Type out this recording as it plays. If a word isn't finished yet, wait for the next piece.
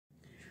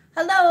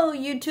Hello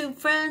YouTube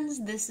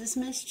friends, this is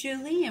Miss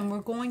Julie and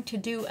we're going to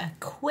do a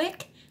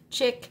quick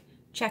chick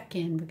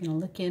check-in. We're going to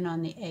look in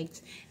on the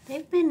eggs.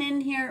 They've been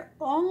in here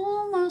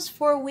almost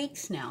 4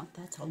 weeks now.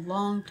 That's a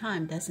long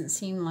time. Doesn't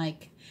seem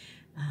like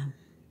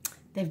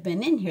they've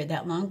been in here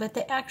that long, but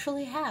they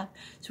actually have.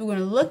 So we're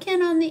going to look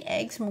in on the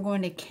eggs and we're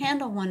going to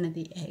candle one of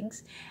the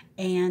eggs,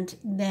 and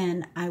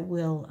then I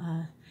will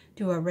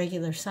do a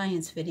regular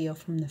science video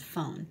from the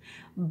phone,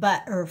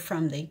 or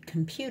from the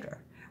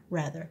computer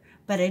rather.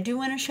 But I do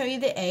want to show you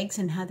the eggs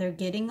and how they're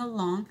getting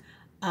along.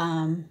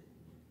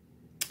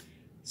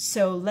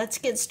 So let's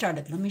get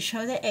started. Let me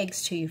show the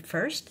eggs to you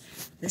first.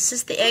 This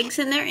is the eggs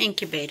in their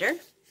incubator.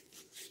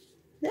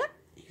 Yeah,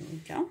 here we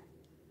go.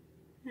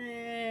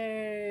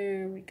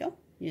 There we go.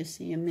 You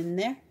see them in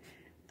there.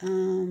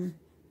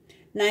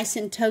 Nice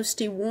and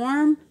toasty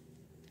warm.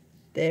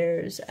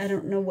 I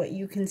don't know what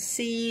you can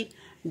see.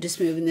 I'm just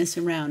moving this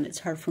around. It's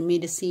hard for me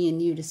to see and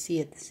you to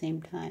see at the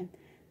same time.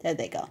 There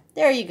they go.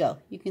 There you go.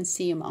 You can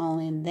see them all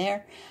in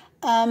there.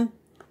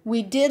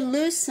 We did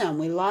lose some.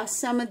 We lost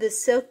some of the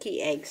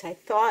silky eggs. I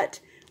thought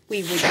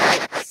we would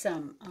get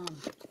some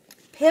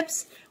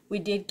pips. We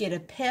did get a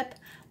pip,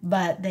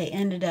 but they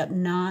ended up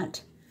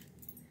not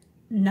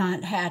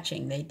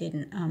hatching. They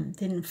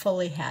didn't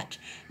fully hatch.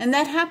 And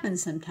that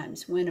happens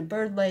sometimes. When a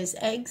bird lays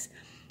eggs,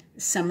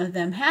 some of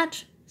them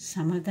hatch,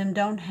 some of them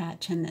don't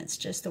hatch, and that's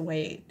just the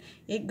way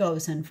it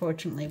goes,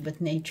 unfortunately,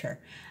 with nature.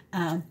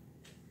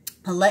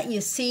 I'll let you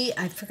see,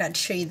 I forgot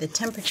to show you the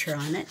temperature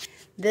on it.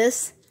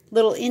 This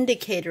little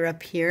indicator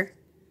up here,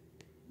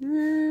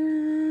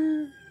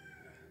 there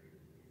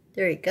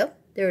you go,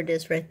 there it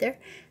is right there.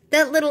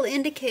 That little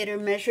indicator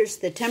measures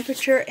the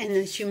temperature and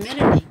the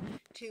humidity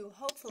to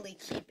hopefully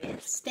keep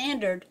it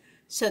standard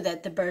so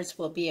that the birds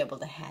will be able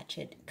to hatch.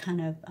 It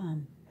kind of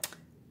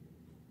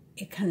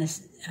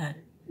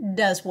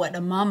does what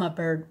a mama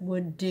bird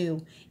would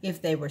do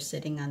if they were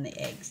sitting on the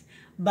eggs.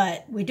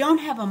 But we don't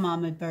have a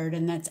mama bird,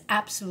 and that's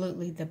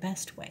absolutely the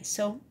best way.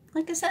 So,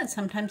 like I said,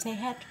 sometimes they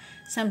hatch,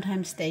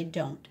 sometimes they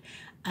don't.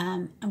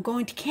 I'm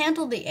going to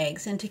candle the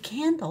eggs, and to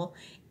candle,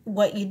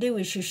 what you do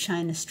is you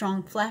shine a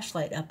strong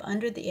flashlight up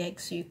under the egg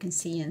so you can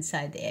see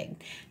inside the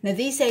egg. Now,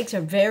 these eggs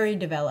are very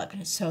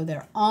developed, so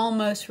they're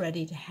almost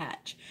ready to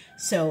hatch.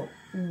 So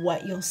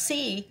what you'll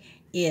see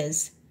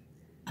is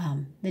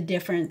the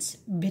difference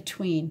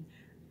between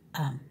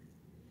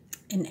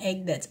an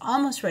egg that's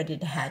almost ready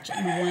to hatch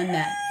and one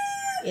that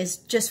is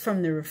just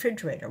from the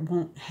refrigerator,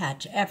 won't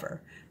hatch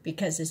ever,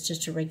 because it's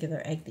just a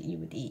regular egg that you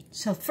would eat.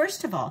 So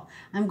first of all,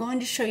 I'm going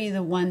to show you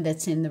the one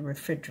that's in the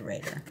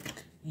refrigerator.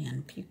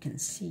 And if you can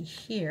see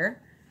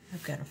here,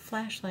 I've got a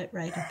flashlight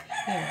right up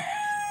here.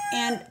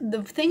 And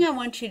the thing I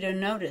want you to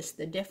notice,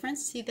 the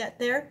difference, see that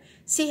there?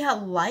 See how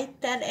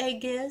light that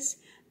egg is?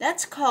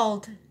 That's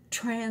called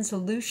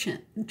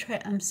translucent.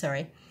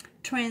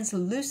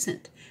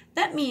 Translucent.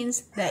 That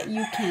means that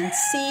you can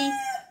see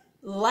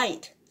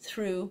light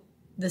through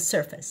the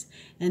surface.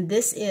 And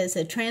this is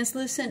a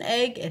translucent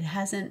egg. It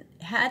hasn't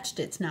hatched.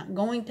 It's not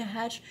going to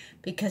hatch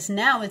because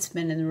now it's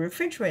been in the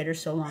refrigerator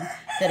so long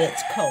that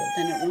it's cold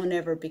and it won't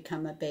ever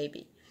become a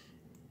baby.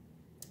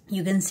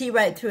 You can see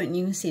right through it and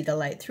you can see the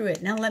light through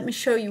it. Now let me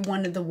show you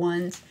one of the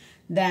ones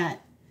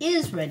that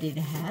is ready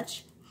to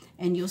hatch,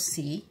 and you'll notice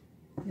the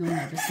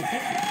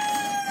difference.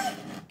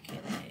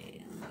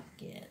 Okay, I'll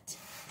get this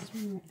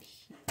one right here.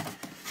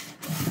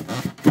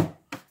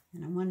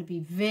 And I want to be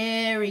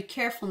very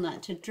careful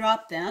not to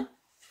drop them.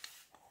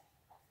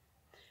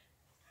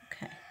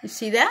 Okay, you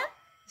see that?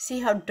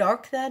 See how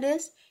dark that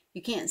is?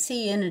 You can't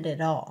see in it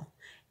at all.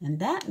 And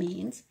that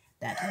means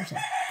that there's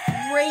a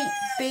great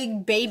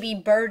big baby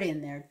bird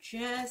in there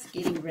just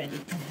getting ready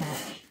to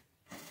hatch.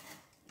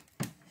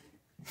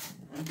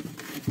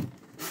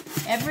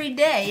 Every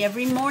day,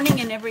 every morning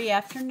and every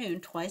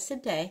afternoon, twice a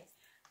day,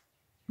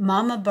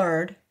 mama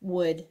bird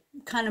would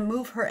kind of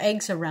move her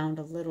eggs around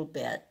a little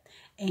bit,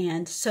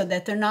 and so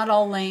that they're not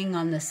all laying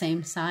on the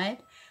same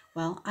side.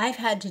 Well, I've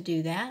had to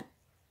do that,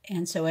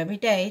 and so every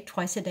day,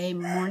 twice a day,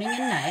 morning and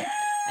night,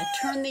 I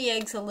turn the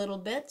eggs a little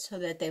bit so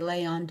that they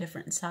lay on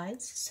different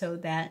sides, so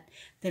that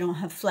they don't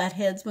have flat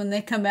heads when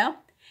they come out.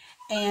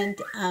 And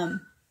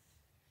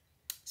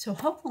so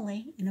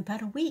hopefully in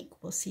about a week,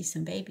 we'll see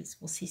some babies.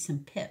 We'll see some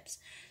pips.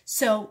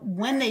 So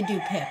when they do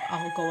pip,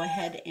 I'll go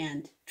ahead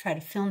and try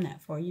to film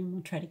that for you, and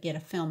we'll try to get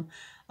a film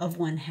of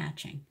one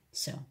hatching.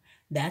 So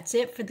that's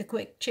it for the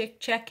quick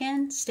chick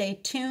check-in. Stay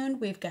tuned.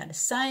 We've got a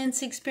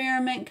science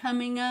experiment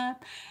coming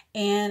up,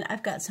 and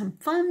I've got some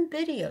fun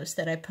videos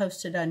that I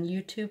posted on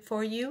YouTube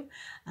for you.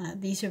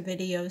 These are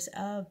videos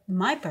of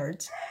my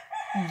birds.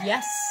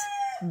 Yes,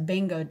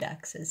 Bingo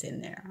Ducks is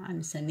in there.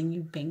 I'm sending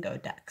you Bingo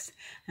Ducks.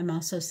 I'm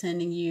also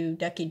sending you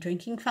Ducky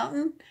Drinking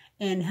Fountain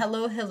and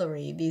Hello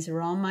Hillary. These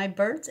are all my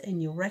birds,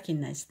 and you'll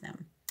recognize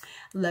them.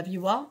 Love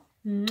you all.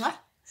 Mwah.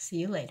 See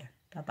you later.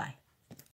 Bye-bye.